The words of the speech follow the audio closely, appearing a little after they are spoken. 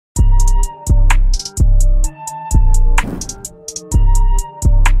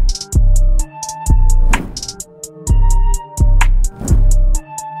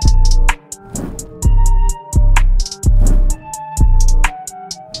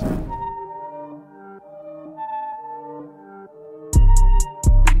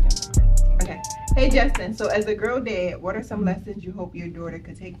Hey Justin, so as a girl dad, what are some lessons you hope your daughter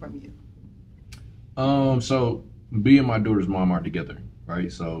could take from you? So me and my daughter's mom are together,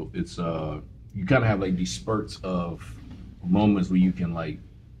 right? So it's you kind of have like these spurts of moments where you can like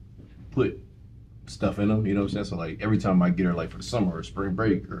put stuff in them, you know what I'm saying? So like every time I get her like for the summer or spring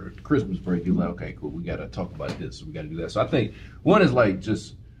break or Christmas break, you're like, okay, cool, we gotta talk about this, we gotta do that. So I think one is like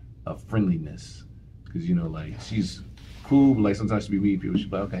just a friendliness, because you know like she's cool, but like sometimes she be meeting people, she's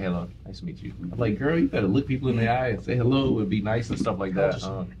like, okay, hello, nice to meet you. I'm like, girl, you better look people in the eye and say hello and be nice and stuff like that.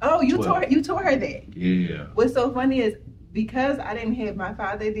 You taught her that. Yeah. What's so funny is because I didn't have my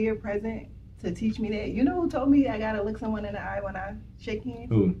father there present to teach me that. You know who told me I gotta look someone in the eye when I shake hands?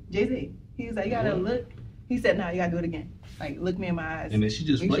 Who? Jay-Z. He was like, you gotta look. He said, no, you gotta do it again. Like, look me in my eyes. And then she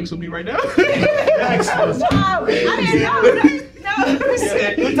just flexed on me right now. No, I didn't know. No.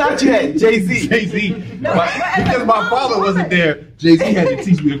 Who taught you that? Jay-Z. Jay-Z. No, Because my father wasn't there, Jay-Z had to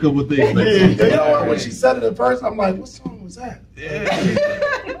teach me a couple of things. Like, You know what? When she said it at first, I'm like, what song was that?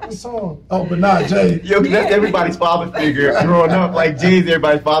 yeah. What song? Oh, but not Jay. Yo, that's everybody's father figure growing up. Like Jay's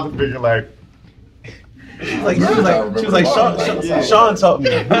everybody's father figure. Like, she was like Sean taught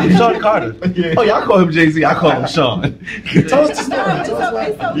me. Sean Carter. Yeah. Oh, y'all call him Jay-Z. I call him Sean. Tell us the story. Tell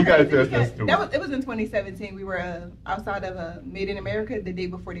us so You gotta crazy tell us that story. It was in 2017. We were outside of Made in America the day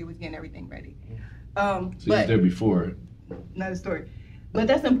before they was getting everything ready. So you was there before. Another story. But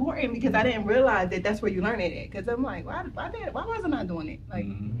that's important because I didn't realize that that's where you learn it at. Because I'm like, why wasn't I doing it? Like,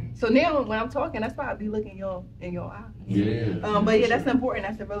 so now when I'm talking, that's why I be looking in your eye. Yeah. But yeah, that's important.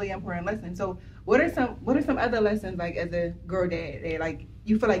 That's a really important lesson. So what are some other lessons like as a girl dad that like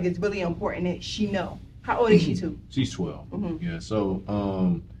you feel like it's really important that she know? How old is she too? She's 12. Yeah.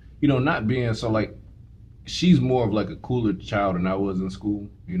 So you know, not being so like she's more of like a cooler child than I was in school.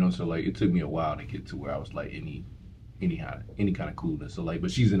 You know, so like it took me a while to get to where I was like any kind of coolness. So like, but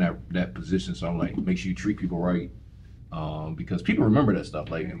she's in that position. So I'm like, make sure you treat people right. Because people remember that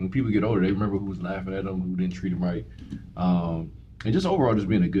stuff. Like when people get older, they remember who was laughing at them, who didn't treat them right. And just overall, just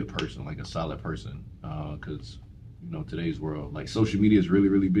being a good person, like a solid person. Because you know, today's world, like social media is really,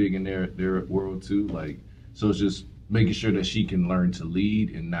 really big in their world too. Like, so it's just making sure that she can learn to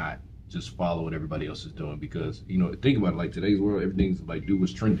lead and not just follow what everybody else is doing. Because you know, think about it, like today's world, everything's like do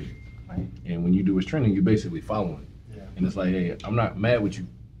what's trending. Right? And when you do what's trending, you're basically following. Yeah. And it's like, hey, I'm not mad with you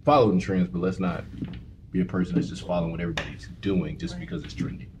following trends, but let's not be a person that's just following what everybody's doing just because it's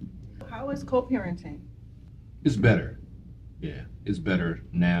trending. How is co-parenting? It's better. Yeah, it's better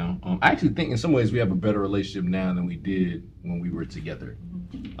now. I actually think in some ways we have a better relationship now than we did when we were together.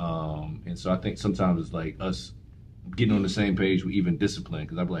 And so I think sometimes it's like us getting on the same page with even discipline.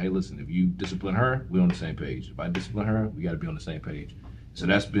 Because I'm like, hey, listen, if you discipline her, we're on the same page. If I discipline her, we got to be on the same page. So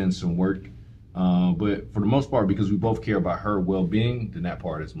that's been some work. But for the most part, because we both care about her well-being, then that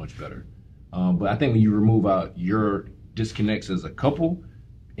part is much better. But I think when you remove out your disconnects as a couple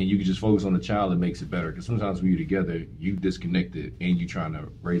and you can just focus on the child, it makes it better. Because sometimes when you're together, you disconnected and you're trying to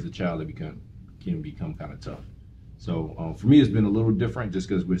raise a child that can become kind of tough. So for me, it's been a little different just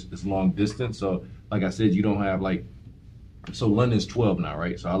because it's long distance. So like I said, you don't have like, so London's 12 now,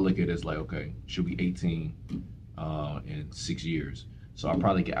 right? So I look at it as like, okay, she'll be 18 in 6 years. So I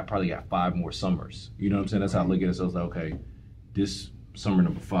probably got 5 more summers. You know what I'm saying? That's how I look at it. So it's like, okay, this summer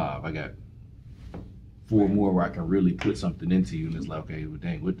number 5, I got 4 more where I can really put something into you. And it's like, okay, well,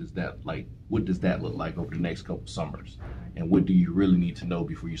 dang, what does that look like over the next couple summers? And what do you really need to know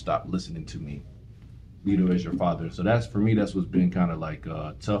before you stop listening to me, you know, as your father? So that's, for me, that's what's been kind of like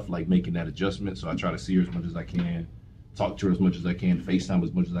tough, like making that adjustment. So I try to see her as much as I can, talk to her as much as I can, FaceTime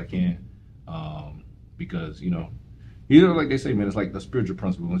as much as I can, because, you know, like they say, man, it's like the spiritual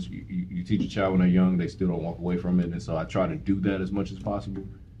principle. Once you teach a child when they're young, they still don't walk away from it. And so I try to do that as much as possible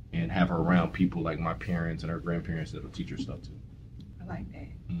and have her around people like my parents and her grandparents that'll teach her stuff too. I like that.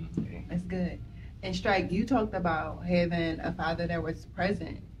 That's good. And Strike, you talked about having a father that was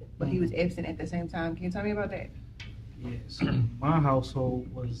present, but he was absent at the same time. Can you tell me about that? Yeah, so my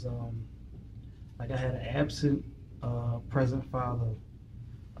household was like I had an absent, present father.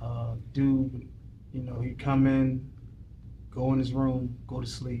 Dude, you know, he'd come in, go in his room, go to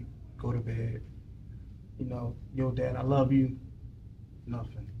sleep, go to bed. You know, yo, Dad, I love you.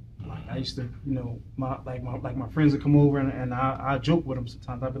 Nothing. Like I used to, you know, my friends would come over and I joke with them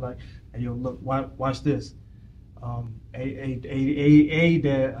sometimes. I'd be like, hey, yo, look, watch this. Dad,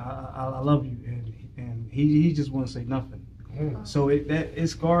 I love you, and he just wouldn't say nothing. So it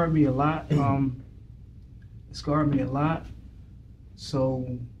scarred me a lot. It scarred me a lot. So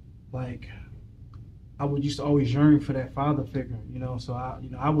like I used to always yearn for that father figure, you know. So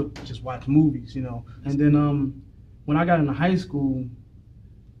I would just watch movies, you know. And then when I got into high school,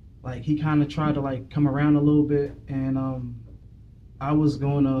 like he kind of tried to like come around a little bit, and I was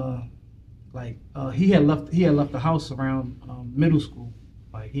going to like he had left the house around middle school.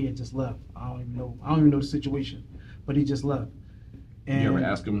 Like he had just left. I don't even know the situation, but he just left. And you ever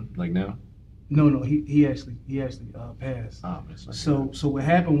ask him like now? No, he actually passed. Oh, so what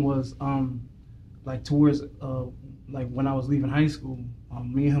happened was like towards like when I was leaving high school,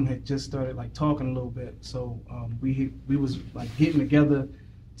 me and him had just started like talking a little bit. So we was like getting together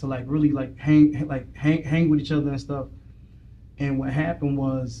to like really like hang with each other and stuff. And what happened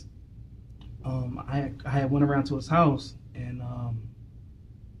was I had went around to his house, and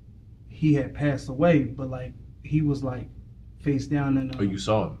he had passed away, but like he was like face down in oh, you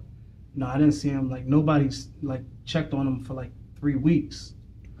saw him? No, I didn't see him. Like nobody's like checked on him for like 3 weeks.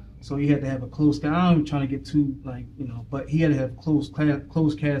 So he had to have a closed casket. I'm trying to get too like, you know, but he had to have closed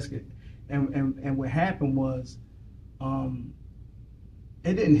casket. And what happened was,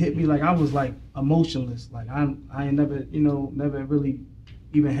 it didn't hit me like I was like emotionless. Like I never, you know, never really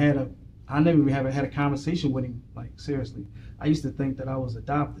even had a conversation with him. Like seriously, I used to think that I was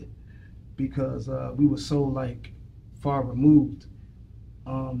adopted because we were so like far removed.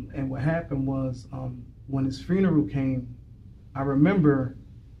 And what happened was when his funeral came, I remember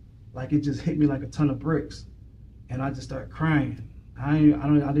like it just hit me like a ton of bricks, and I just started crying. I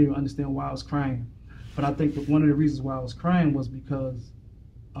didn't even understand why I was crying, but I think that one of the reasons why I was crying was because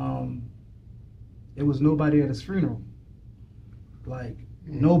it was nobody at his funeral, like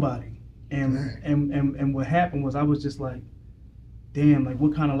nobody. And what happened was I was just like, damn, like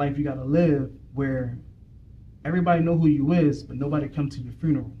what kind of life you gotta live where everybody know who you is, but nobody come to your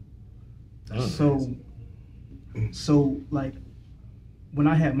funeral. So like when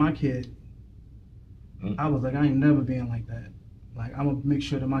I had my kid, I was like, I ain't never being like that. Like I'm gonna make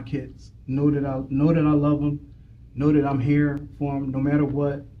sure that my kids know that I love them, know that I'm here for them no matter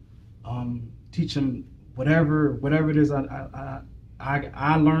what. Teach them whatever it is I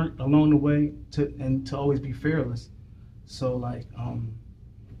learned along the way to always be fearless. So like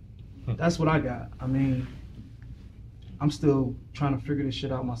that's what I got. I mean, I'm still trying to figure this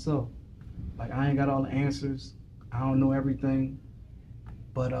shit out myself. Like I ain't got all the answers. I don't know everything,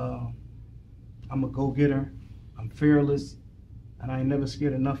 but I'm a go-getter. I'm fearless, and I ain't never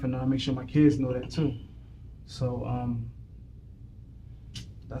scared of nothing. And I make sure my kids know that too. So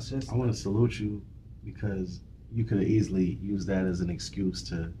that's just. I want to salute you because you could have easily used that as an excuse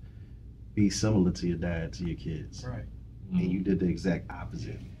to be similar to your dad to your kids. Right. And you did the exact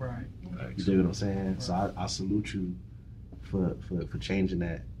opposite. Right. You dig what I'm saying? Right. So I salute you for changing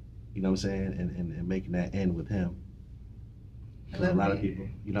that, you know what I'm saying, and making that end with him. A lot of people,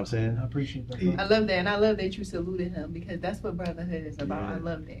 you know what I'm saying? I appreciate that. I love that, and I love that you saluted him because that's what brotherhood is about. Yeah. I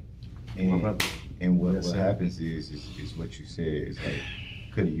love that. And what Yes, sir. happens is what you said is like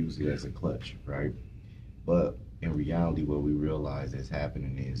could have used it as a clutch, right? But in reality, what we realize that's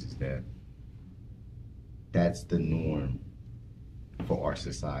happening is that that's the norm for our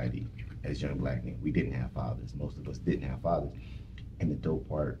society as young black men. We didn't have fathers. Most of us didn't have fathers. And the dope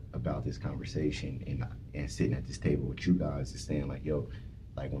part about this conversation and sitting at this table with you guys is saying like, yo,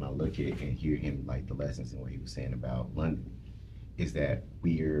 like when I look at and hear him, like the lessons and what he was saying about London, is that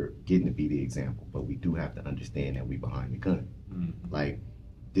we're getting to be the example, but we do have to understand that we behind the gun. Mm-hmm. Like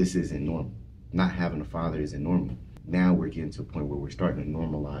this isn't normal. Not having a father isn't normal. Now we're getting to a point where we're starting to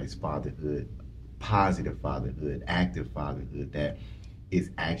normalize fatherhood, positive fatherhood, active fatherhood that is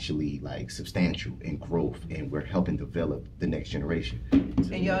actually like substantial in growth, and we're helping develop the next generation.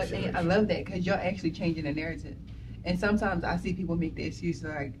 And y'all, and I love that because y'all actually changing the narrative. And sometimes I see people make the excuse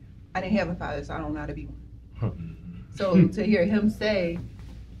like, I didn't have a father, so I don't know how to be one. So to hear him say,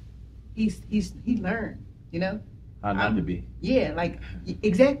 he learned, you know? How not to be. Yeah, like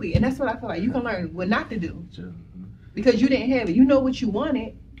exactly. And that's what I feel like you can learn what not to do. Because you didn't have it. You know what you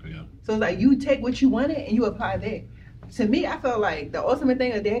wanted. Yeah. So it's like you take what you wanted and you apply that. To me, I felt like the ultimate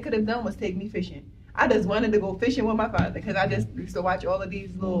thing a dad could have done was take me fishing. I just wanted to go fishing with my father because I just used to watch all of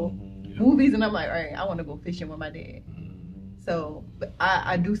these little movies, and I'm like, all right, I want to go fishing with my dad. So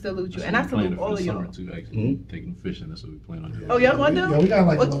I do salute you, and I salute all of y'all. Too, actually, taking fishing. That's what we plan on doing. Oh, y'all want to do? Yeah, we got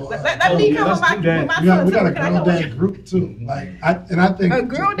like a little. Let me come with my We son. got a girl dad group too. Like I think A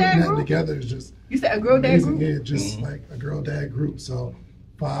girl dad that group? together is just You said a girl dad amazing. group? Yeah, just like a girl dad group. So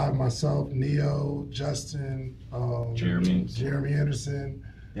 5, myself, Neo, Justin, Jeremy Anderson.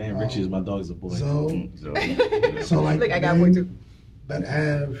 Damn, Richie is my dog's a boy. So like, Look, I got one too. That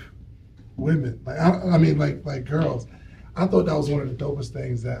have women. Like I mean, like girls. I thought that was one of the dopest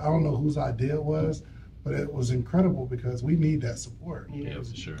things that I don't know whose idea it was, But it was incredible because we need that support. Yeah,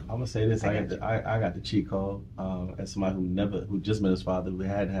 for sure. I'm gonna say this: I got the cheat code as somebody who just met his father, who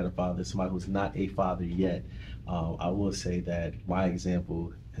hadn't had a father, somebody who's not a father yet. I will say that my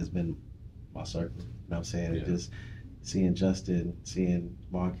example has been my circle. You know what I'm saying? Yeah. Just seeing Justin, seeing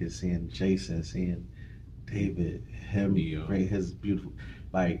Marcus, seeing Jason, seeing David, him bring his beautiful.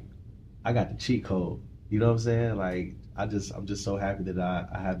 Like, I got the cheat code. You know what I'm saying? Like, I'm just so happy that I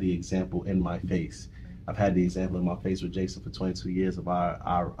have the example in my face. I've had the example in my face with Jason for 22 years of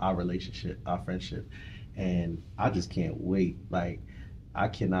our relationship, our friendship, and I just can't wait. Like, I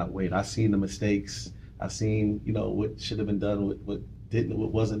cannot wait. I've seen the mistakes. I've seen, what should have been done, what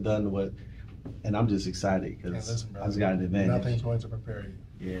wasn't done, and I'm just excited because I just got an advantage. Nothing's going to prepare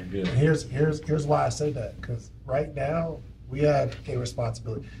you. Yeah. And here's why I say that, because right now we have a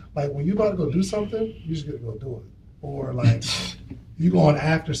responsibility. Like, when you about to go do something, you just gotta go do it. Or like you going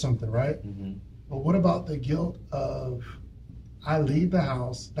after something, right? Mm-hmm. But what about the guilt of, I leave the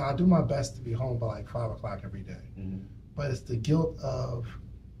house, now I do my best to be home by like 5 o'clock every day. Mm-hmm. But it's the guilt of,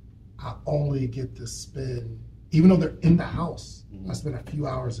 I only get to spend, even though they're in the house, I spend a few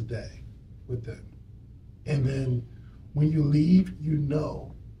hours a day with them. And then when you leave, you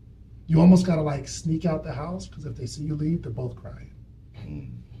almost gotta like sneak out the house, because if they see you leave, they're both crying.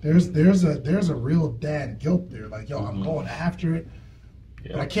 There's a real dad guilt there. Like, yo, I'm going after it.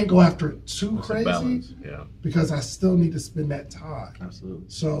 Yeah. But I can't go after it too crazy, yeah, because I still need to spend that time. Absolutely.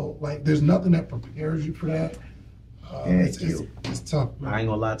 So, like, there's nothing that prepares you for that. It's tough, man. I ain't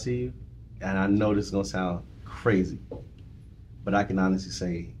gonna lie to you, and I know this is gonna sound crazy, but I can honestly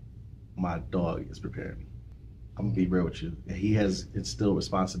say my dog is preparing me. I'm gonna be real with you. He has instilled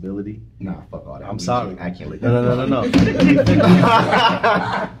responsibility. Nah, fuck all that. I'm sorry. I can't let No.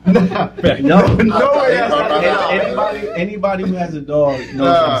 Anybody who has a dog knows what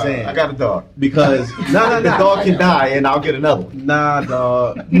I'm saying. I got a dog. Because the dog can die and I'll get another one. Nah,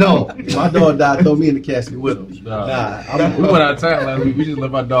 dog. No. My dog died. Throw me in the casket with him. We went out of town last week. We just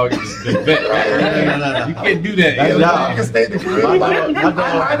let my dog get the vet. No. You can't do that. That's You y'all. can stay in the crib.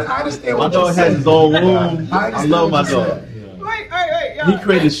 I understand My what you're dog has saying. his own room. I I love my understand what dog. Wait, y'all. He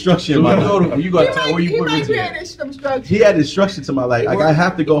created structure in my life. You got to tell where you put He it. created some structure. He added structure to my life. Like, I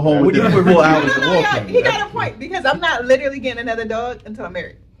have to go home within 4 hours of walking. He got a point, because I'm not literally getting another dog until I'm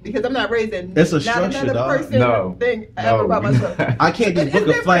married. Because I'm not raising It's a not structure, another dog. person thing ever by myself. I can't just book a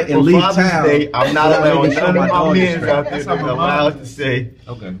different. flight and leave town. I'm not allowing Making sure none of my my dog is men out there that are allowed to say,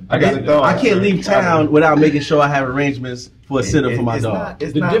 Okay. I got a dog. I can't leave town without making sure I have arrangements for a sitter for my dog.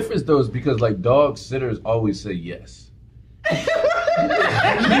 The difference though is because like dog sitters always say yes.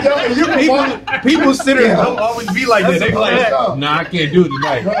 People sitters don't always be like that. They be like, nah, I can't do it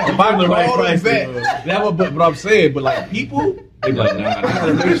tonight. If I'm the right price, that would. But I'm saying, but like people, they be like, nah. I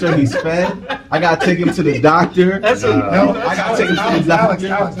gotta make sure he's fed. I gotta take him to the doctor. I gotta take him to the doctor.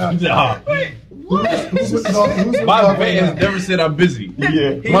 Nah. Who's with the dog? Who's with the My dog vet right has now? never said I'm busy.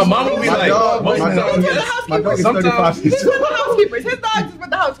 Yeah. My mama be My like, dog- most of my the dog- time, Yes. My dog is Sometimes- 35 He's years with old. the housekeepers. His dog is with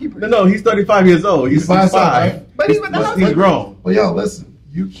the housekeepers. No, he's 35 years old. He's by himself, 5. right? But he's with the He's housekeepers. grown. Well, yo, listen,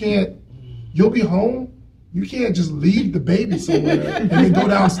 you'll be home. You can't just leave the baby somewhere and then go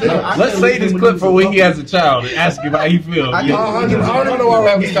downstairs. let's say this clip for when he has a child and ask him how he feels. I don't even know why we're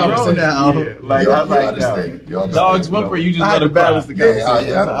having this conversation. now. Yeah, like, You I like understand. that. You understand. Dogs whimper, you just I let had to him balance the balance.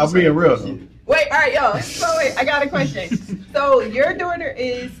 conversation. Yeah, I'm being real though. Wait, all right, y'all. So wait, I got a question. So your daughter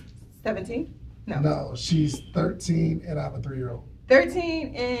is 17? No, she's 13 and I have a 3-year-old.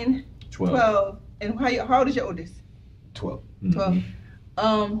 13 and 12. And how old is your oldest? 12. 12.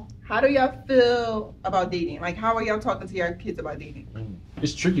 How do y'all feel about dating? Like, how are y'all talking to your kids about dating?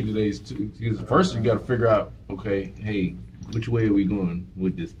 It's tricky today too. Because first you got to figure out, okay, hey, which way are we going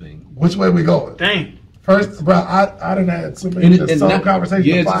with this thing? Which way we going? Dang. First, bro, I done had so many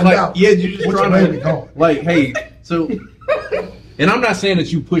conversations to find out. Yeah, you just which trying way to we going. like, hey, so. And I'm not saying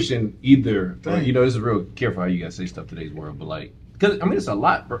that you pushing either. You know, this is real careful how you guys say stuff today's world, but like, because I mean, it's a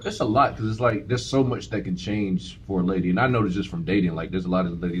lot, bro. It's a lot because it's like there's so much that can change for a lady, and I know this just from dating. Like, there's a lot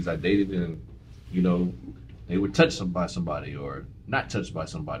of ladies I dated, and you know, they were touched by somebody or not touched by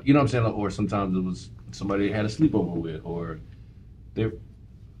somebody. You know what I'm saying? Or sometimes it was somebody they had a sleepover with, or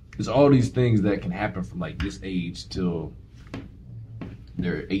there's all these things that can happen from like this age till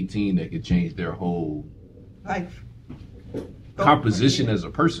they're 18 that could change their whole Life. composition as a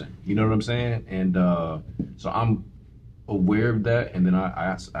person. You know what I'm saying? And so I'm aware of that, and then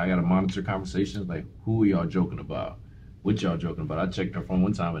I got to monitor conversations like, who are y'all joking about? What y'all joking about? I checked her phone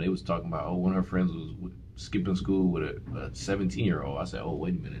one time and they was talking about, one of her friends was skipping school with a 17-year-old. I said, oh,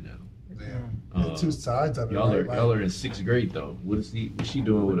 wait a minute now. Two sides of it. Y'all right? y'all are in 6th grade though. What's she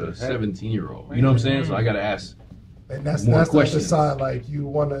doing with a 17-year-old? You know what I'm saying? So I gotta ask. And that's more the other questions. side. Like you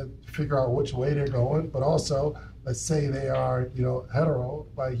want to figure out which way they're going, but also let's say they are, hetero.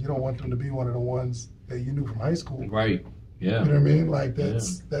 Like you don't want them to be one of the ones that you knew from high school. Right. Yeah. You know what I mean? Like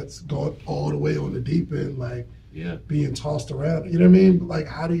that's going all the way on the deep end. Like being tossed around. You know what I mean? Like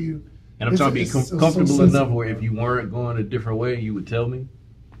how do you? And I'm trying to be comfortable enough where if you weren't going a different way, you would tell me.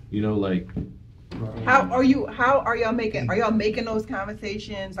 Like. How are y'all making those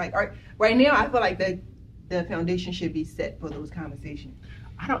conversations? Like right now, I feel like the foundation should be set for those conversations.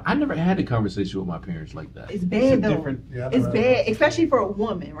 I never had a conversation with my parents like that. It's bad though. It's bad, that. especially for a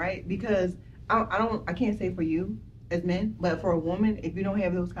woman, right? Because I can't say for you as men, but for a woman, if you don't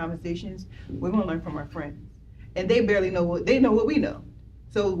have those conversations, we're gonna learn from our friends, and they barely know what we know.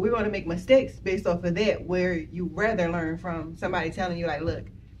 So we're gonna make mistakes based off of that, where you rather learn from somebody telling you like, look,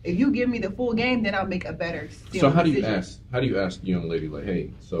 if you give me the full game, then I'll make a better. So how do you ask the young lady like,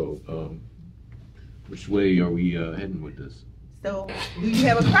 hey, so which way are we heading with this? So do you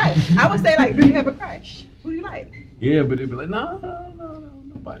have a crush? I would say like, do you have a crush? Who do you like? Yeah, but it'd be like, no,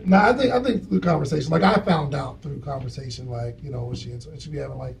 nobody. No, I think through conversation, like I found out through conversation, like was she into? She be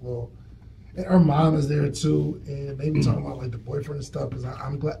having like little, and her mom is there too, and they be talking about like the boyfriend and stuff. Because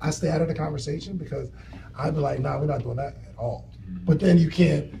I'm glad I stay out of the conversation because I'd be like, nah, we're not doing that at all. But then you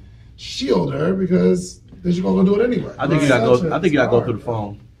can't shield her because then you're gonna go do it anyway. I think you gotta go. I think you gotta go through the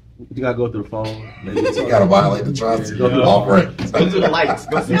phone. You gotta go through the phone. You gotta violate the trust. Go through Go to the lights.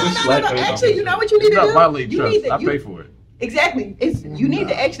 Go see No. Actually, you know what you need to do? Violate trust. I pay for it. Exactly. You need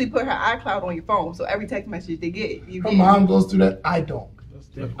to actually put her iCloud on your phone, so every text message they get, you Her get. mom goes through that. I don't.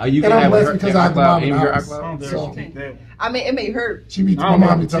 You can And I'm have blessed her because I have a iCloud mom in in the your house. iCloud. So I mean, it may hurt. my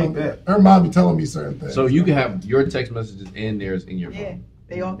mom be telling me. Her mom be telling me certain things. So you can have your text messages and theirs in your phone. Yeah,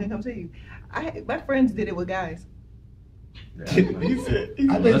 they all can come to you. My friends did it with guys. I think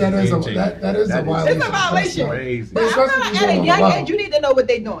that is a violation. It's a violation. Crazy. But at a young age, you need to know what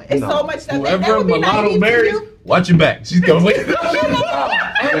they're doing. It's so much stuff. That Whoever would be Milano naive to marries, you. watch your back. She's gonna wait.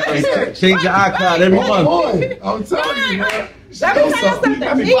 Change your iCloud every month. Boy, I'm telling you, man. Let me tell you something. Me,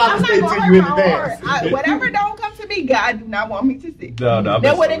 I'm not Father's Day gonna to hurt you in my advance. heart. Whatever don't come to me, God do not want me to see. No,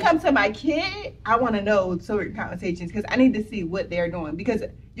 Then when it comes to my kid, I want to know certain conversations because I need to see what they're doing. Because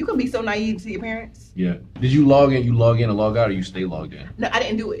you can be so naive to your parents. Yeah. Did you log in? You log in and log out, or you stay logged in? No, I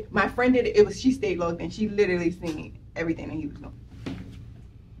didn't do it. My friend did it. She stayed logged in. She literally seen everything that he was doing.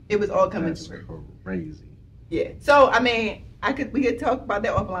 It was all coming to her. Crazy. Yeah. So I mean, we could talk about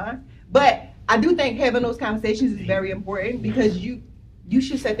that offline, but I do think having those conversations is very important because you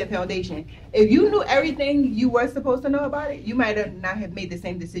should set the foundation. If you knew everything you were supposed to know about it, you might not have made the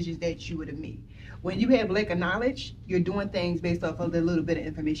same decisions that you would have made. When you have lack of knowledge, you're doing things based off of the little bit of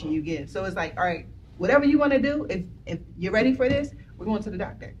information you give. So it's like, all right, whatever you want to do, if you're ready for this, we're going to the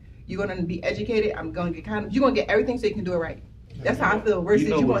doctor. You're going to be educated. I'm going to get condoms. You're going to get everything so you can do it right. That's how I feel. Versus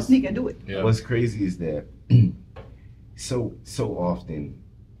you want to sneak and do it. Yeah. What's crazy is that so often,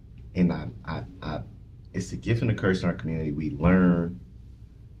 and I it's a gift and a curse in our community. We learn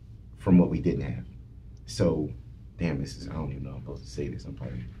from what we didn't have. So, damn, I don't even know if I'm supposed to say this. I'm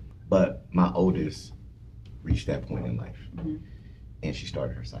probably, but my oldest reached that point in life, and she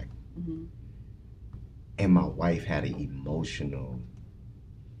started her cycle. And my wife had an emotional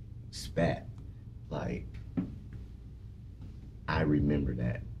spat. Like, I remember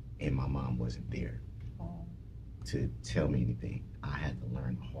that, and my mom wasn't there to tell me anything. I had to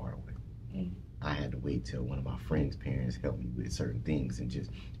learn the hard way. I had to wait till one of my friends' parents helped me with certain things, and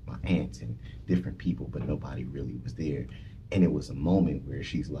just my aunts and different people, but nobody really was there. And it was a moment where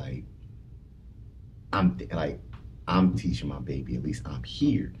she's like, I'm teaching my baby, at least I'm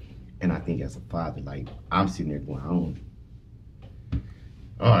here. And I think as a father, like, I'm sitting there going,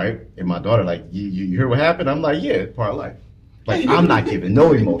 all right. And my daughter, like, you hear what happened? I'm like, yeah, it's part of life. Like, I'm not giving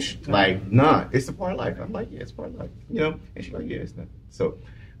no emotion. Like, nah, it's a part of life. I'm like, yeah, it's part of life. You know? And she's like, yeah, it's not. So,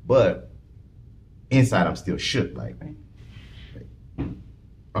 but inside, I'm still shook. Like,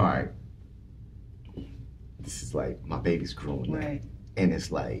 all right. This is like, my baby's growing now. And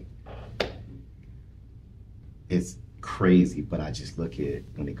it's like, it's crazy, but I just look at it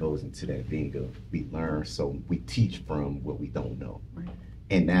when it goes into that thing of we learn, so we teach from what we don't know.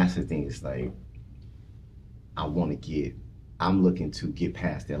 And that's the thing, it's like, I'm looking to get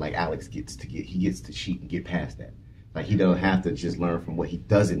past that. Like Alex gets to cheat and get past that. Like, he don't have to just learn from what he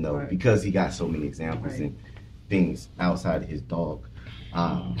doesn't know because he got so many examples and things outside of his dog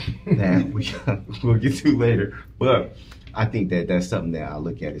that we'll get to later. But I think that's something that I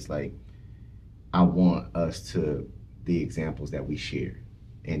look at. It's like, I want us to, the examples that we share,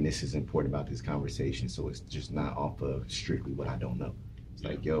 and this is important about this conversation, so it's just not off of strictly what I don't know. It's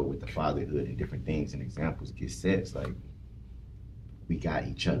like, yo, with the fatherhood and different things and examples get set, it's like we got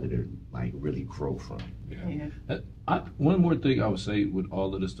each other to like really grow from. One more thing I would say with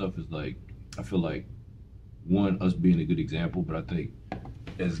all of this stuff is like, I feel like us being a good example, but I think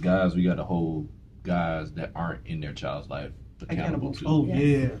as guys we got to hold guys that aren't in their child's life accountable too. Oh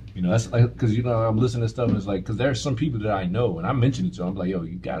yeah. You know, that's like, because you know I'm listening to stuff and it's like, because there's some people that I know and I mentioned it to them, I'm like, yo,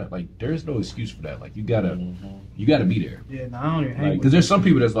 you gotta, like, there's no excuse for that. Like you gotta be there. Yeah, no, I don't even hang Like, with because there's some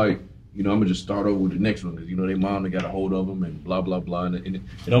people that's like, you know, I'm gonna just start over with the next one because you know their mom, they got a hold of them and blah blah blah, and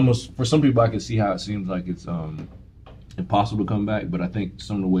it almost, for some people I can see how it seems like it's impossible to come back, but I think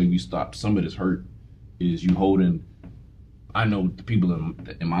some of the way we stop some of this hurt is you holding. I know the people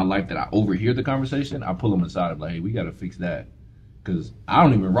in my life that I overhear the conversation, I pull them aside. I'm like, hey, we got to fix that. Because I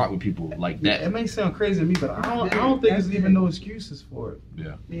don't even rock with people like that. It may sound crazy to me, but I don't think there's even no excuses for it.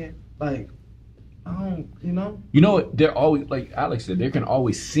 Yeah. Like, I don't, you know? You know, they're always, like Alex said, there can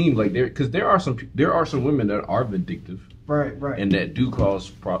always seem like because there are some women that are vindictive. Right. And that do cause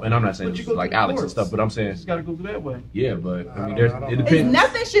problems. And I'm not saying like Alex and stuff, but I'm saying. You just got to go through that way. Yeah, but I mean, it depends.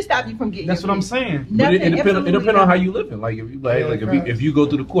 Nothing should stop you from getting. That's what I'm saying. But it depends on how you living. Like, if you go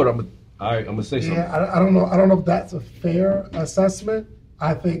through the court, I'm gonna say something. Yeah, I don't know if that's a fair assessment.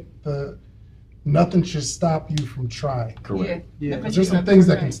 I think nothing should stop you from trying. Correct. Yeah. There's some things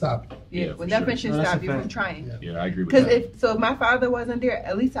that can stop you. Yeah, well, nothing should stop you from trying. Yeah, I agree with that. Because if my father wasn't there,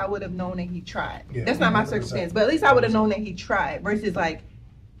 at least I would have known that he tried. Yeah, that's not my 100%. circumstance, but at least I would have known that he tried. Versus like,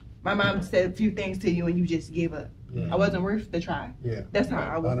 my mom said a few things to you and you just gave up. Yeah. I wasn't worth the try. Yeah. That's how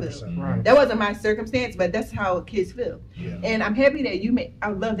I would 100%. feel. Right. That wasn't my circumstance, but that's how kids feel. Yeah. And I'm happy that I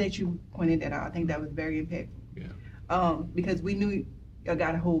love that you pointed that out. I think that was very impactful. Yeah. Because we knew y'all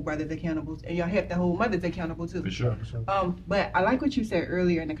got to hold brothers accountable, and y'all have to hold mothers accountable too. For sure. But I like what you said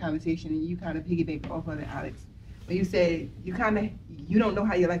earlier in the conversation, and you kind of piggybacked off of it, Alex. When you said you don't know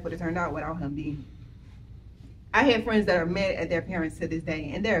how your life would have turned out without him being. I have friends that are mad at their parents to this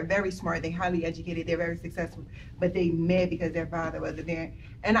day, and they're very smart, they're highly educated, they're very successful, but they mad because their father wasn't there.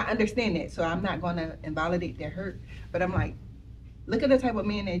 And I understand that, so I'm not going to invalidate their hurt. But I'm like, look at the type of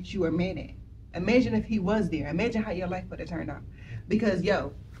man that you are mad at. Imagine if he was there. Imagine how your life would have turned out. Because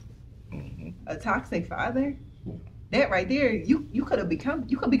a toxic father, that right there, you could become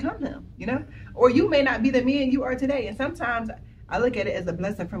him, you know? Or you may not be the man you are today. And sometimes I look at it as a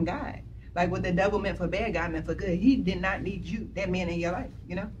blessing from God. Like what the devil meant for bad, God meant for good. He did not need you, that man in your life,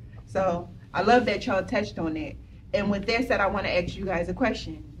 you know? So I love that y'all touched on that. And with that said, I want to ask you guys a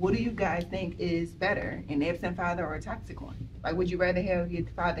question. What do you guys think is better, an absent father or a toxic one? Like, would you rather have your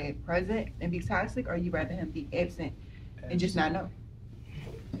father present and be toxic, or you rather him be absent and just not know?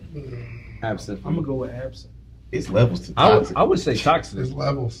 Absent. I'm going to go with absent. It's levels to toxic. I would say toxic. There's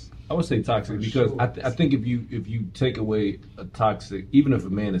levels. I would say toxic because sure. I think if you take away a toxic, even if a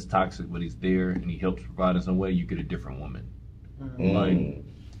man is toxic but he's there and he helps provide in some way, you get a different woman. Like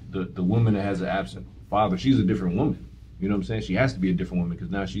the woman that has an absent father, she's a different woman. You know what I'm saying? She has to be a different woman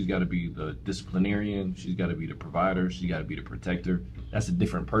because now she's got to be the disciplinarian, she's got to be the provider, she's got to be the protector. That's a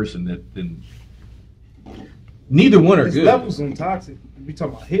different person than neither one are There's good. levels on toxic. We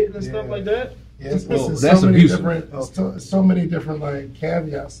talking about hitting and stuff like that. Yes, Well, there's that's so many abusive. different, so many different like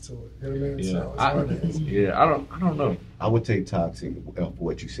caveats to it. You know what I mean? Yeah, So it's hard to answer. I don't know. I would take toxic for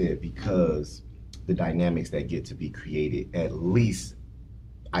what you said because the dynamics that get to be created, at least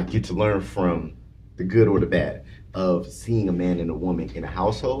I get to learn from the good or the bad of seeing a man and a woman in a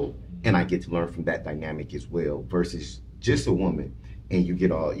household, and I get to learn from that dynamic as well versus just a woman. And you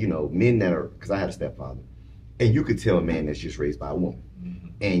get all, men that are, because I had a stepfather, and you could tell a man that's just raised by a woman.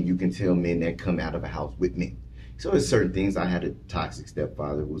 And you can tell men that come out of a house with men. So there's certain things. I had a toxic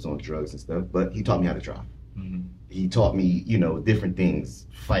stepfather who was on drugs and stuff, but he taught me how to drive. He taught me, different things,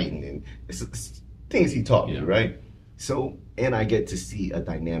 fighting and it's things he taught me, right? So, and I get to see a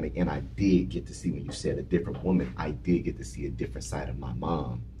dynamic, and I did get to see, when you said a different woman, I did get to see a different side of my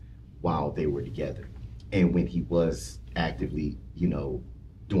mom while they were together. And when he was actively,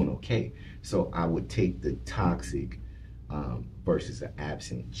 doing okay. So I would take the toxic versus the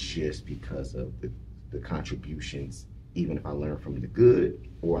absent just because of the contributions. Even if I learn from the good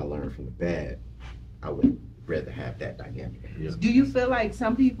or I learn from the bad, I would rather have that dynamic. Yeah. Do you feel like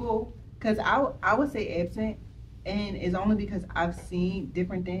some people, because I would say absent, and it's only because I've seen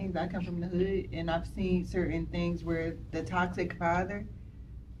different things. I come from the hood, and I've seen certain things where the toxic father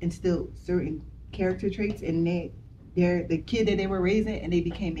instilled certain character traits in the kid that they were raising, and they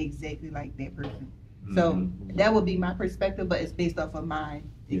became exactly like that person. So that would be my perspective, but it's based off of my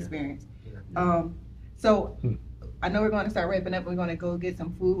experience. So I know we're going to start wrapping up. We're going to go get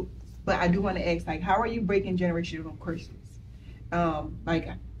some food, but I do want to ask, like, how are you breaking generational curses?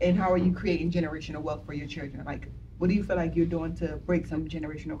 And how are you creating generational wealth for your children? Like, what do you feel like you're doing to break some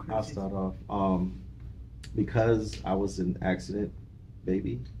generational curses? I'll start off. Because I was an accident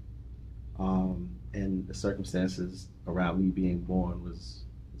baby, and the circumstances around me being born was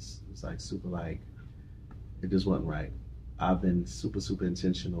like super, like, it just wasn't right. I've been super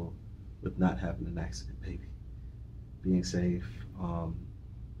intentional with not having an accident baby, being safe.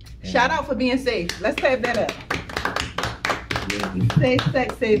 Shout out for being safe. Let's clap that up. Yeah. Safe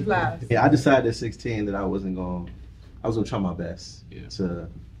sex saves lives. Yeah, I decided at 16 that I was gonna try my best to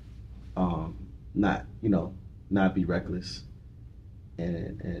not be reckless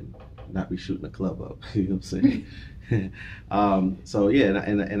and not be shooting the club up. You know what I'm saying? So yeah,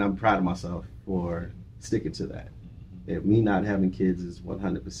 and I'm proud of myself for sticking to that. Me not having kids is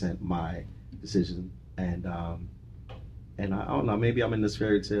 100% my decision, and I don't know, maybe I'm in this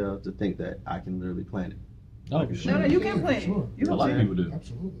fairy tale to think that I can literally plan it. Oh, for sure. No, you can plan it. Sure. A lot of people do.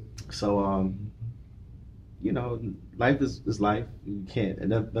 Absolutely. So life is life. You can't, and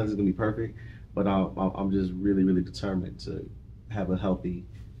nothing's gonna be perfect. But I'm just really determined to have a healthy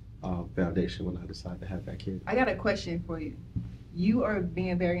foundation when I decide to have that kid. I got a question for you. You are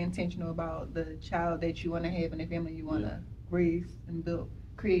being very intentional about the child that you want to have and the family you want to raise and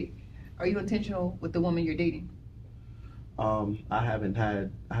create. Are you intentional with the woman you're dating? I haven't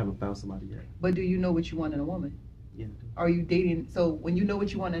found somebody yet. But do you know what you want in a woman? Yeah. Are you dating? So when you know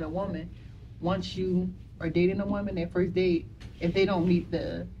what you want in a woman, once you are dating a woman, that first date, if they don't meet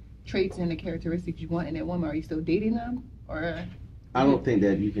the traits and the characteristics you want in that woman, are you still dating them? Or I don't think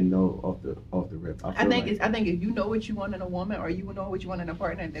that you can know off the rip. I think if you know what you want in a woman, or you know what you want in a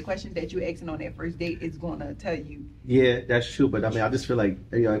partner, the questions that you're asking on that first date is going to tell you. Yeah, that's true. But I mean, I just feel like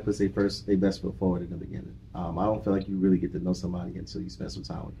everybody puts their best foot forward in the beginning. I don't feel like you really get to know somebody until you spend some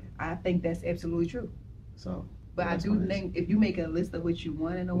time with them. I think that's absolutely true. So, but I do think if you make a list of what you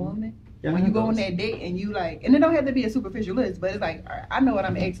want in a woman, when you go on that date and you like, and it don't have to be a superficial list, but it's like, all right, I know what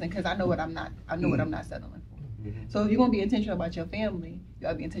I'm asking because I know what I'm not. I know what I'm not settling for. So if you're gonna be intentional about your family, you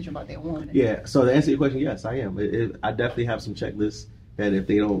gotta be intentional about that woman. Yeah. So to answer your question, yes, I am. I definitely have some checklists that if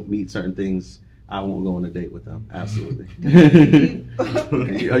they don't meet certain things, I won't go on a date with them. Absolutely.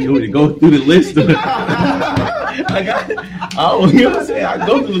 You want to go through the list? You know what I'm saying? I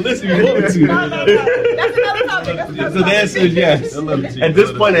go through the list if you want me to. That's another topic. So the answer is yes. At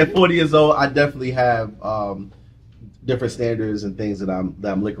this point, at 40 years old, I definitely have different standards and things that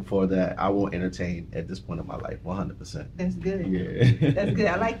I'm looking for that I won't entertain at this point in my life. 100%. That's good. Yeah. That's good.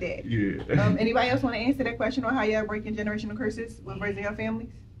 I like that. Yeah. Anybody else want to answer that question on how you're breaking generational curses with raising your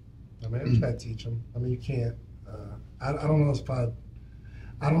families? I mean, I try to teach them. I mean, you can't. I don't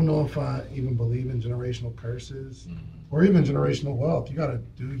know if I even believe in generational curses or even generational wealth. You got to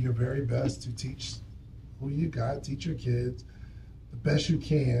do your very best to teach who you got, teach your kids the best you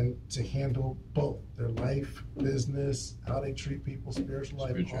can to handle both their life, business, how they treat people, spiritual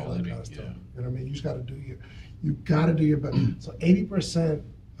life, all that kind of stuff. You know what I mean? You just got to do your best. So 80%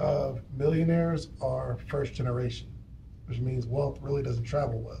 of millionaires are first generation, which means wealth really doesn't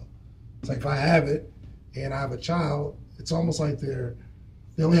travel well. It's like if I have it and I have a child, it's almost like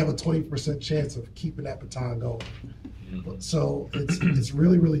they only have a 20% chance of keeping that baton going. So it's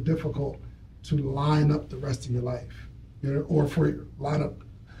really difficult to line up the rest of your life, or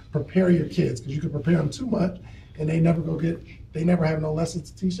prepare your kids, because you can prepare them too much and they never have no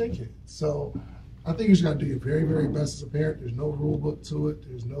lessons to teach their kids. So I think you just got to do your very, very best as a parent. There's no rule book to it.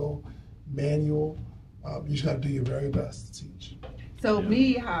 There's no manual. You just got to do your very best to teach. So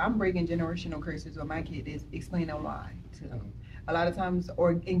me, how I'm breaking generational curses with my kid is explaining why to them. A lot of times,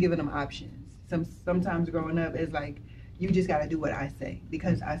 and giving them options. Sometimes growing up is like, you just got to do what I say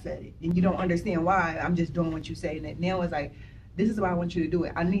because I said it. And you don't understand why. I'm just doing what you say. And now it's like, this is why I want you to do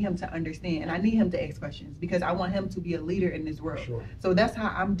it. I need him to understand, and I need him to ask questions because I want him to be a leader in this world. Sure. So that's how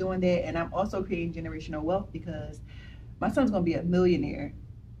I'm doing that. And I'm also creating generational wealth because my son's going to be a millionaire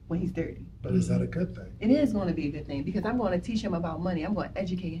when he's 30. But is that a good thing? It is going to be a good thing because I'm going to teach him about money. I'm going to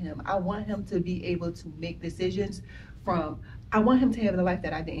educate him. I want him to be able to make decisions I want him to have the life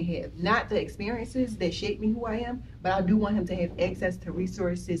that I didn't have. Not the experiences that shaped me who I am, but I do want him to have access to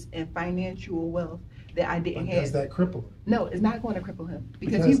resources and financial wealth that I didn't have. Does that cripple him? No, it's not going to cripple him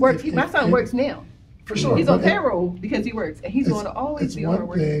because he works. My son works now. For sure. He's on payroll because he works, and he's going to always be on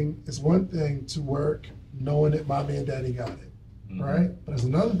work. It's one thing to work knowing that mommy and daddy got it, right? But it's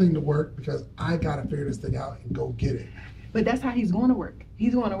another thing to work because I got to figure this thing out and go get it. But that's how he's going to work.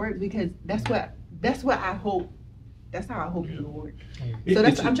 He's going to work because that's what I hope That's how I hope it will work. It- So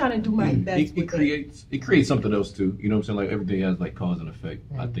it's- I'm trying to do my best. It creates something else too. You know what I'm saying? Like everything has like cause and effect.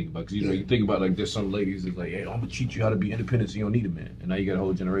 I think about because you think about like there's some ladies that's like, hey, I'm gonna teach you how to be independent so you don't need a man. And now you got a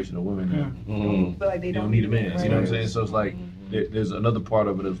whole generation of women that But like they don't need a man. right. You know what I'm saying? So it's like there's another part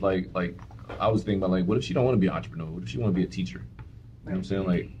of it is like I was thinking about like what if she don't want to be an entrepreneur? What if she want to be a teacher? You know what I'm saying?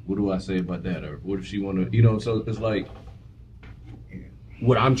 Like what do I say about that? Or what if she want to? So it's like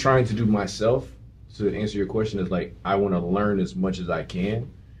what I'm trying to do myself. To answer your question is like I want to learn as much as I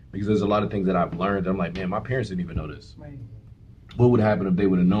can because there's a lot of things that I've learned. I'm like, man, my parents didn't even know this. Right. What would happen if they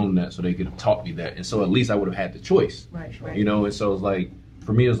would have known that so they could have taught me that? And so at least I would have had the choice. Right. And so it's like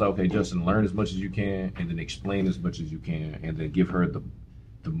for me it's like, okay, Justin, learn as much as you can and then explain as much as you can and then give her the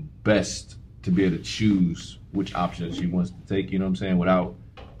best to be able to choose which option she wants to take, you know what I'm saying, without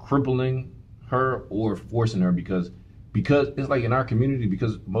crippling her or forcing her because it's like in our community,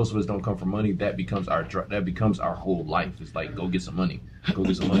 because most of us don't come from money, that becomes our whole life. It's like go get some money.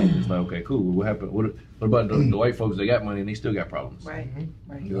 It's like okay, cool. What happened? What about the white folks? They got money and they still got problems. Right.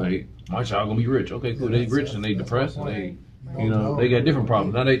 Like my child gonna be rich. Okay, cool. They rich and they depressed and they Right. they got different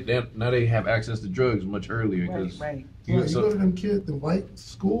problems. Now they have access to drugs much earlier because Right. You go to them kids, the white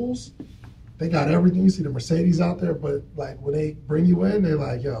schools, they got everything. You see the Mercedes out there, but like when they bring you in, they're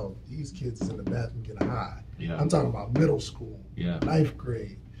like, yo, these kids is in the bathroom getting high. Yeah. I'm talking about middle school, Yeah. 9th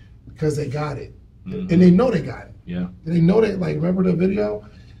grade, because they got it. Mhm. And they know they got it. Yeah. And they know that, like, remember the video?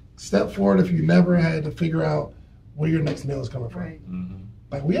 Step forward if you never had to figure out where your next meal is coming from. Right. Mm-hmm.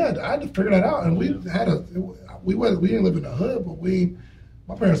 Like, I had to figure that out. And we didn't live in the hood, but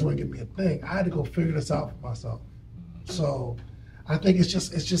my parents wouldn't give me a thing. I had to go figure this out for myself. So I think it's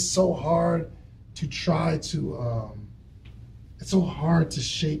just so hard to try to, it's so hard to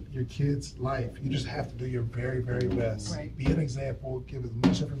shape your kid's life. You just have to do your very, very best. Right. Be an example, give as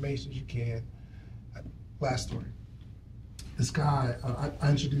much information as you can. Last story. This guy, I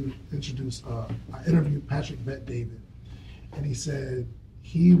interviewed Patrick Bet David, and he said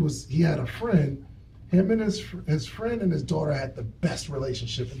he had a friend, him and his friend and his daughter had the best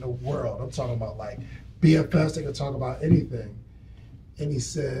relationship in the world. I'm talking about like BFFs, they could talk about anything. And he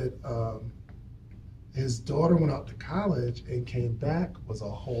said, his daughter went out to college and came back was a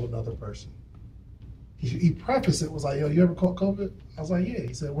whole nother person. He prefaced it, was like, yo, you ever caught COVID? I was like, yeah.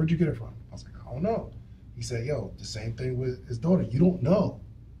 He said, where'd you get it from? I was like, I don't know. He said, yo, the same thing with his daughter. You don't know.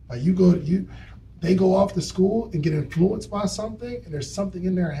 Like they go off to school and get influenced by something and there's something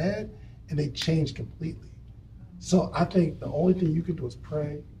in their head and they change completely. So I think the only thing you can do is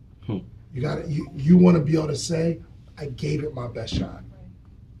pray. You want to be able to say, I gave it my best shot.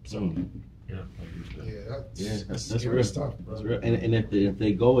 So that's real stuff, bro. That's real. And if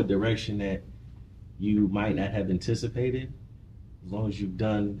they go a direction that you might not have anticipated, as long as you've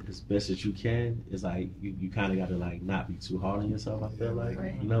done as best as you can, it's like you kind of got to like not be too hard on yourself. I feel like,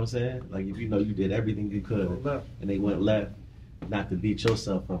 you know what I'm saying? Like if you know you did everything you could and they went left, not to beat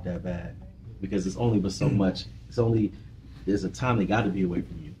yourself up that bad, because it's only but so much. There's a time they got to be away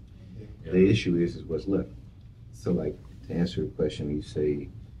from you. The issue is what's left. So like to answer your question, you say,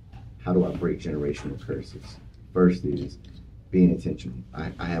 how do I break generational curses? First is being intentional.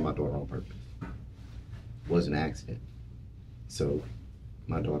 I had my daughter on purpose. It was an accident. So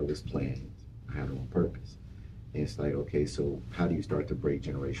my daughter was planned. I had her on purpose. And it's like, okay, so how do you start to break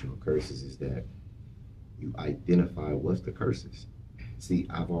generational curses is that you identify what's the curses. See,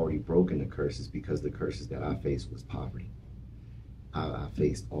 I've already broken the curses because the curses that I faced was poverty. I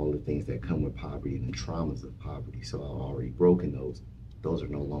faced all the things that come with poverty and the traumas of poverty. So I've already broken those. Those are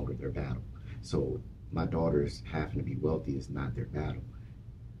no longer their battle. So my daughters having to be wealthy is not their battle.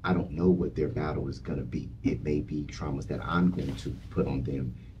 I don't know what their battle is going to be. It may be traumas that I'm going to put on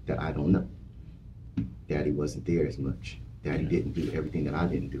them that I don't know. Daddy wasn't there as much. Daddy didn't do everything that I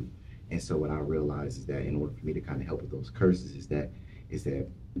didn't do. And so what I realized is that in order for me to kind of help with those curses is that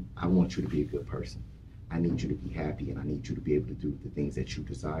I want you to be a good person. I need you to be happy and I need you to be able to do the things that you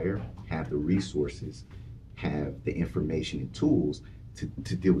desire, have the resources, have the information and tools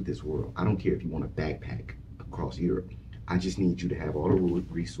to deal with this world. I don't care if you want to backpack across Europe. I just need you to have all the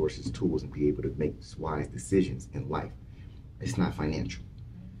resources, tools, and be able to make wise decisions in life. It's not financial.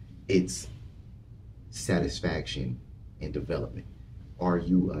 It's satisfaction and development. Are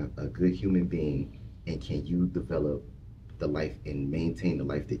you a good human being and can you develop the life and maintain the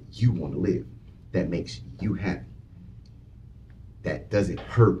life that you want to live that makes you happy, that doesn't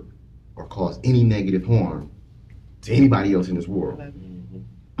hurt or cause any negative harm to anybody else in this world?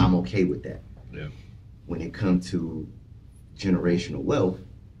 I'm okay with that. Yeah. When it comes to generational wealth,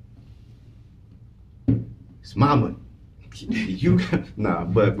 it's my money. You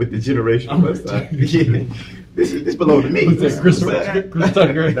but with the generational wealth side, yeah, this belong to me. Chris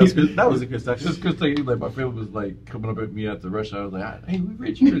Tucker. That was a Chris Tucker. Chris Tucker, he like, my friend was like coming up at me after rush hour. I was like, hey, we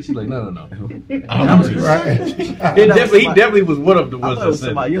rich. He's like, no. That was Right. He definitely was one of the ones that said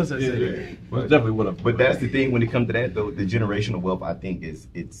somebody it. else that said it. Was definitely one of them. But that's the thing when it comes to that though. The generational wealth, I think,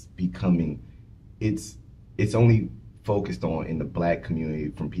 it's becoming, it's only focused on in the black community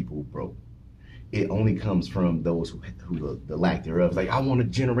from people who broke. It only comes from those who the lack thereof. It's like, I want a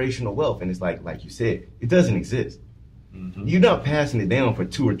generational wealth, and it's like you said, it doesn't exist. Mm-hmm. You're not passing it down for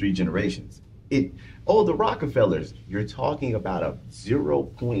 2 or 3 generations. The Rockefellers, you're talking about a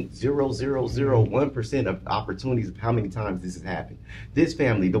 0.0001% of opportunities of how many times this has happened. This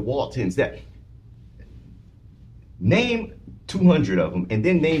family, the Waltons, name 200 of them, and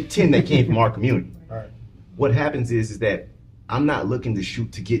then name 10 that came from our community. Right. What happens is that I'm not looking to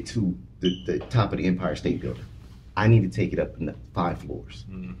shoot to get to the top of the Empire State Building. I need to take it up in the 5 floors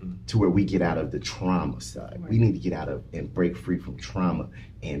to where we get out of the trauma side. Right. We need to get out of and break free from trauma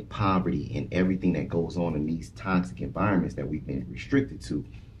and poverty and everything that goes on in these toxic environments that we've been restricted to.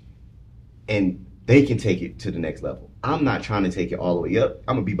 And they can take it to the next level. I'm not trying to take it all the way up.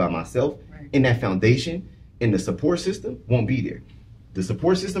 I'm gonna be by myself. Right. And that foundation and the support system won't be there. The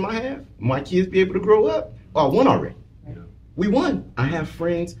support system I have, my kids be able to grow up, I won already. Right. We won. I have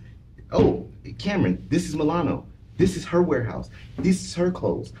friends. Oh, Cameron, this is Milano. This is her warehouse. This is her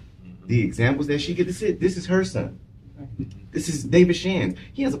clothes. The examples that she get to sit, this is her son. This is David Shands.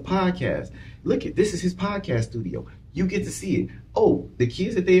 He has a podcast. Look at this is his podcast studio. You get to see it. Oh, the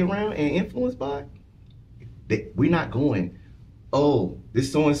kids that they around and influenced by, we're not going, oh,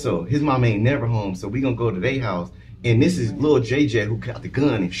 this so-and-so, his mom ain't never home, so we gonna go to their house. And this is little JJ who got the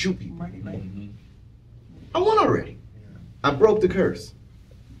gun and shoot people. I won already. I broke the curse.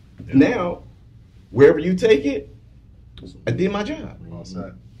 Now, wherever you take it, I did my job. Well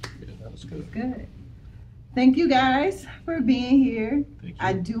said. Yeah, that was good. Good. Thank you guys for being here. Thank you.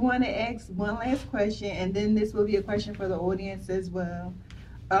 I do want to ask one last question, and then this will be a question for the audience as well.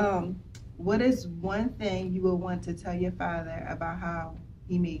 What is one thing you would want to tell your father about how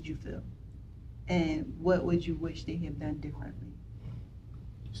he made you feel? And what would you wish they had done differently?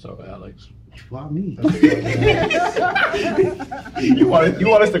 Start with Alex. Why me? You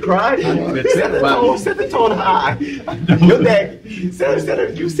want us to cry? Set the tone high. Your dad, you said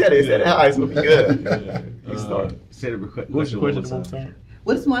it high, so be good. Say the What's the question one time?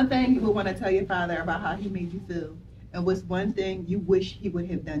 What's one thing you would want to tell your father about how he made you feel? And what's one thing you wish he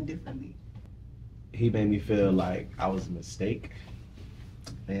would have done differently? He made me feel like I was a mistake,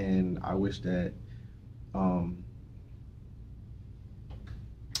 and I wish that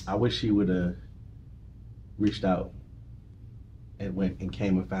I wish he would have reached out and went and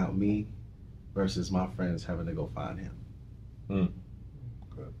came and found me versus my friends having to go find him. Good.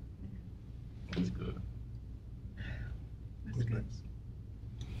 That's good. That's good.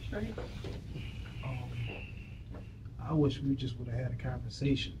 Right. I wish we just would have had a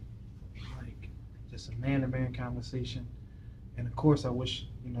conversation, like just a man-to-man conversation. And of course, I wish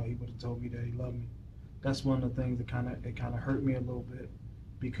he would have told me that he loved me. That's one of the things that kind of hurt me a little bit,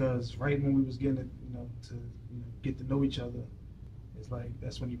 because right when we was getting to get to know each other, it's like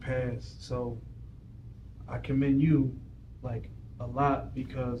that's when he passed. So I commend you like a lot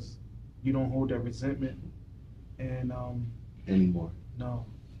because you don't hold that resentment and Anymore. No,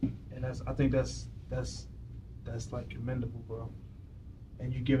 and I think that's like commendable, bro.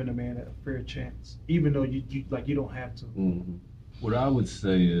 And you're giving a man a fair chance, even though you don't have to. Mm-hmm. What I would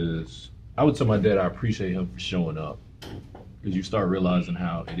say is, I would tell my dad I appreciate him for showing up, because you start realizing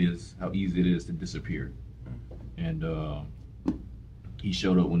how easy it is to disappear. And he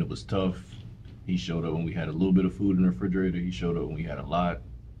showed up when it was tough. He showed up when we had a little bit of food in the refrigerator. He showed up when we had a lot.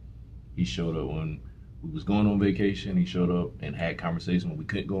 He showed up when we was going on vacation. He showed up and had conversations when we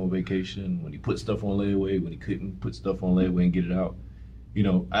couldn't go on vacation, when he put stuff on layaway, when he couldn't put stuff on layaway and get it out.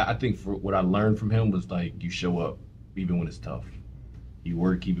 I think for what I learned from him was like, you show up even when it's tough. You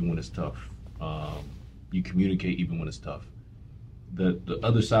work even when it's tough. You communicate even when it's tough. The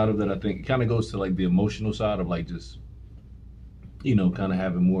other side of that, I think, kind of goes to like the emotional side of like just, kind of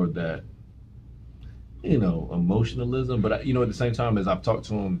having more of that, emotionalism. But, at the same time, as I've talked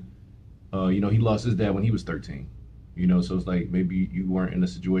to him, he lost his dad when he was 13, so it's like maybe you weren't in a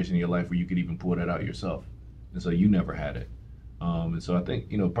situation in your life where you could even pull that out yourself. And so you never had it. And so I think,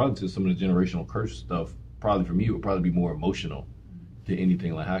 probably to some of the generational curse stuff, probably for me, it would probably be more emotional than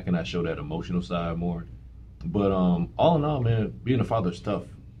anything. Like, how can I show that emotional side more? But all in all, man, being a father is tough.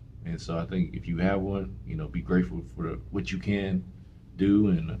 And so I think if you have one, be grateful for what you can do.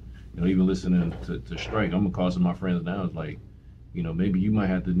 And, You know, even listening to Strike, I'm gonna call some of my friends now. It's like, you know, maybe you might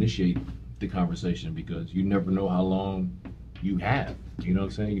have to initiate the conversation because you never know how long you have. You know what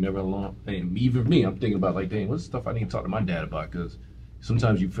I'm saying? You never know how long. And even me, I'm thinking about like, dang, what's the stuff I need to talk to my dad about? Because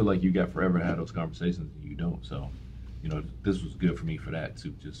sometimes you feel like you got forever to have those conversations and you don't. So, you know, this was good for me for that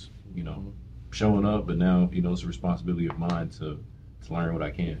too. Just, you know, showing up, but now, you know, it's a responsibility of mine to learn what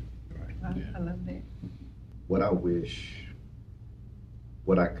I can. Right. Yeah. I love that. What I wish,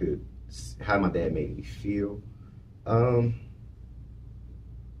 what I could, how my dad made me feel.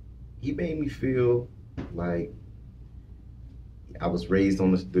 He made me feel like I was raised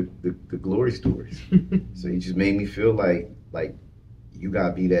on the glory stories. So he just made me feel like you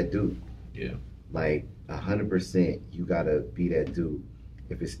gotta be that dude. Yeah. Like 100%, you gotta be that dude.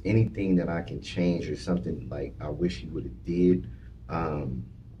 If it's anything that I can change or something like I wish he would have did,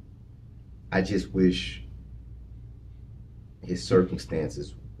 I just wish his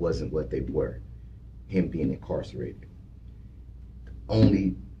circumstances wasn't what they were. Him being incarcerated. The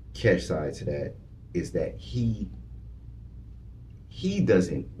only catch side to that is that he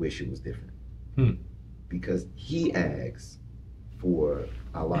doesn't wish it was different. Because he asks for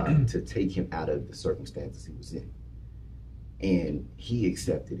Allah to take him out of the circumstances he was in. And he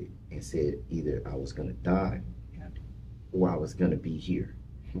accepted it and said either I was gonna die or I was gonna be here.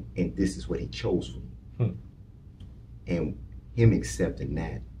 And this is what he chose for me. And him accepting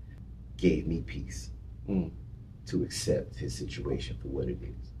that gave me peace to accept his situation for what it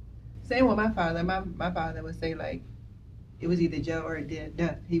is. Same with my father. My father would say like, it was either jail or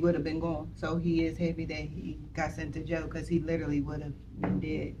death. He would have been gone. So he is happy that he got sent to jail because he literally would have been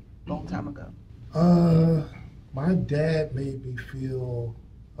dead a long time ago. My dad made me feel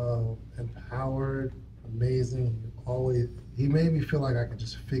empowered, amazing. He made me feel like I could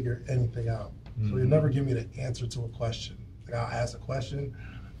just figure anything out. So he'd never give me the answer to a question. Like I'll ask a question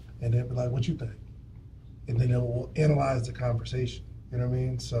and they'll be like, what you think? And then we'll analyze the conversation. You know what I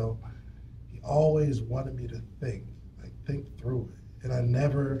mean? So he always wanted me to think through it. And I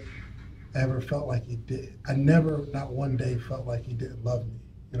never ever felt like he did. I never, not one day, felt like he didn't love me.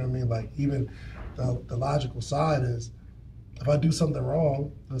 You know what I mean? Like even the logical side is if I do something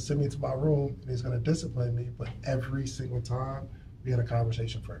wrong, he'll send me to my room and he's gonna discipline me, but every single time we had a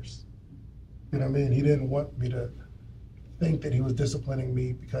conversation first. You know what I mean? He didn't want me to think that he was disciplining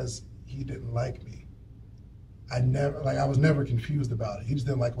me because he didn't like me. I was never confused about it. He just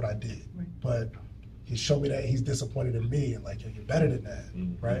didn't like what I did. Right. But he showed me that he's disappointed in me and like, yo, you're better than that,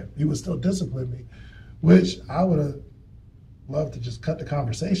 right? He would still discipline me, which I would have loved to just cut the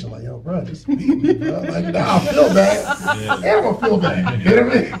conversation. Like, yo, bro, just beat me, bro. Like, now I feel bad. Everyone feel bad. You know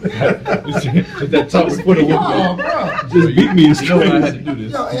what I mean? That talk before the whoop, bro. Just beat me and show I had to do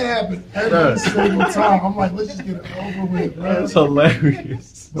this. Yo, it happened every single time. I'm like, let's just get it over with, bro. That's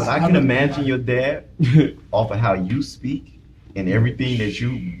hilarious. But I can imagine your dad off of how you speak and everything that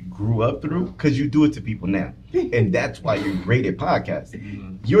you grew up through, because you do it to people now. And that's why you're great at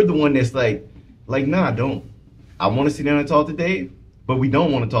podcasting. You're the one that's like, nah, I want to sit down and talk to Dave, but we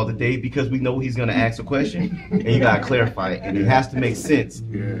don't want to talk to Dave because we know he's going to ask a question and you got to clarify it and it has to make sense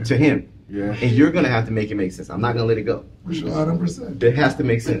to him. Yeah. And you're going to have to make it make sense. I'm not going to let it go. For sure, 100%. It has to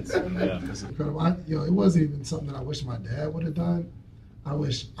make sense. It wasn't even something that I wish my dad would have done. I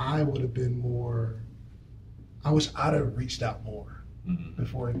wish I would have been more, I wish I'd have reached out more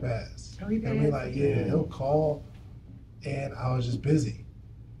before he passed. Oh, he passed? I mean, like, yeah, he'll call and I was just busy.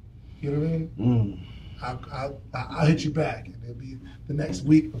 You know what I mean? I'll hit you back, and it'll be the next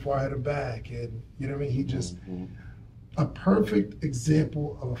week before I hit him back, and you know what I mean? He just, a perfect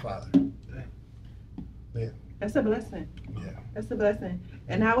example of a father. Yeah. That's a blessing. Yeah. That's a blessing.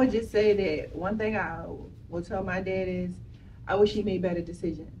 And I would just say that one thing I will tell my dad is, I wish he made better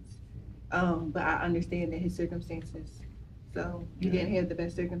decisions. But I understand that his circumstances, so he didn't have the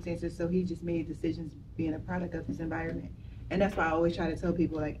best circumstances, so he just made decisions being a product of his environment. And that's why I always try to tell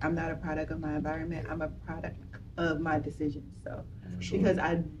people, like, I'm not a product of my environment, I'm a product of my decisions. So, because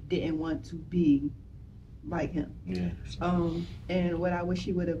I didn't want to be like him. Yeah. And what I wish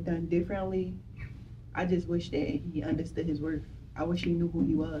he would have done differently, I just wish that he understood his worth. I wish he knew who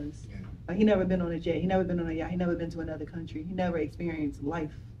he was. Yeah. Like, he never been on a jet, he never been on a yacht, he never been to another country, he never experienced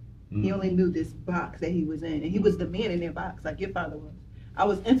life. He only knew this box that he was in, and he was the man in that box, like your father was. I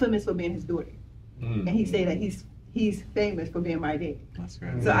was infamous for being his daughter, and he said that he's famous for being my dad. That's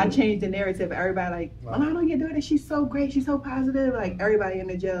great. So I changed the narrative. Everybody like, Milano, your daughter, she's so great, she's so positive. Like everybody in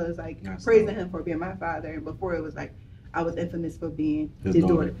the jail is like praising him for being my father. And before it was like, I was infamous for being his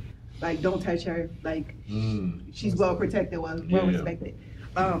daughter. Like, don't touch her. Like, she's well protected, well respected.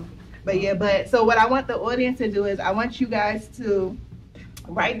 But so what I want the audience to do is I want you guys to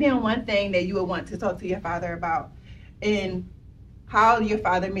write down one thing that you would want to talk to your father about, and how your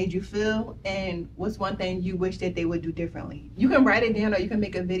father made you feel, and what's one thing you wish that they would do differently. You can write it down, or you can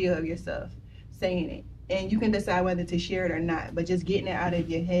make a video of yourself saying it, and you can decide whether to share it or not. But just getting it out of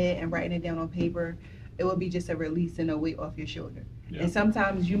your head and writing it down on paper, it will be just a release and a weight off your shoulder. Yeah. And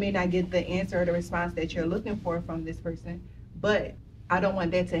sometimes you may not get the answer or the response that you're looking for from this person, but I don't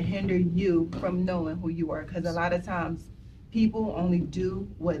want that to hinder you from knowing who you are, because a lot of times people only do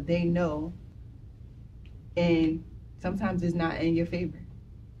what they know, and sometimes it's not in your favor.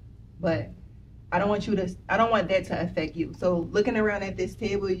 But I don't want that to affect you. So looking around at this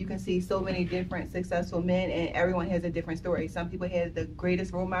table, you can see so many different successful men, and everyone has a different story. Some people had the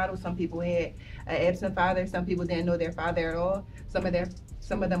greatest role model, some people had an absent father, some people didn't know their father at all. Some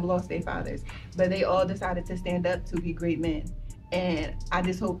of them lost their fathers, but they all decided to stand up to be great men. And I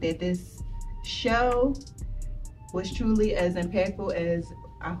just hope that this show was truly as impactful as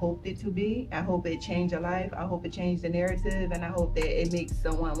I hoped it to be. I hope it changed your life. I hope it changed the narrative, and I hope that it makes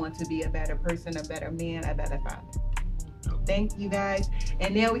someone want to be a better person, a better man, a better father. Thank you guys.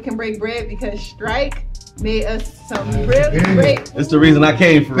 And now we can break bread, because Strike made us some really great food. That's the reason I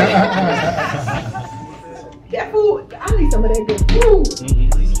came for it. That food, I need some of that good food.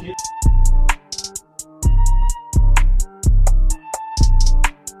 Mm-hmm.